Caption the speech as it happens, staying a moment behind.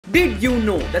Did you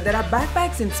know that there are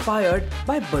backpacks inspired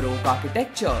by Baroque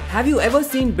architecture? Have you ever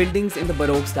seen buildings in the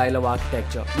Baroque style of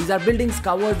architecture? These are buildings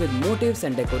covered with motifs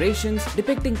and decorations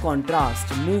depicting contrast,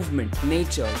 movement,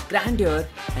 nature, grandeur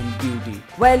and beauty.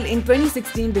 Well, in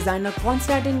 2016, designer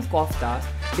Konstantin Kofta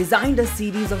designed a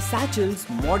series of satchels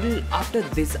modeled after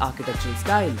this architectural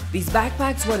style. These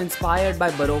backpacks were inspired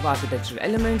by Baroque architectural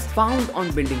elements found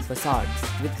on building facades,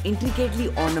 with intricately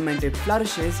ornamented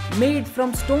flourishes made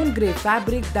from stone grey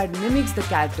fabric that mimics the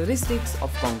characteristics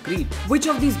of concrete. Which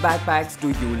of these backpacks do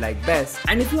you like best?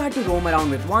 And if you had to roam around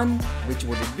with one, which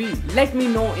would it be? Let me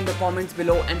know in the comments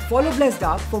below and follow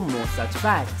Blessedarch for more such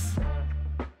facts.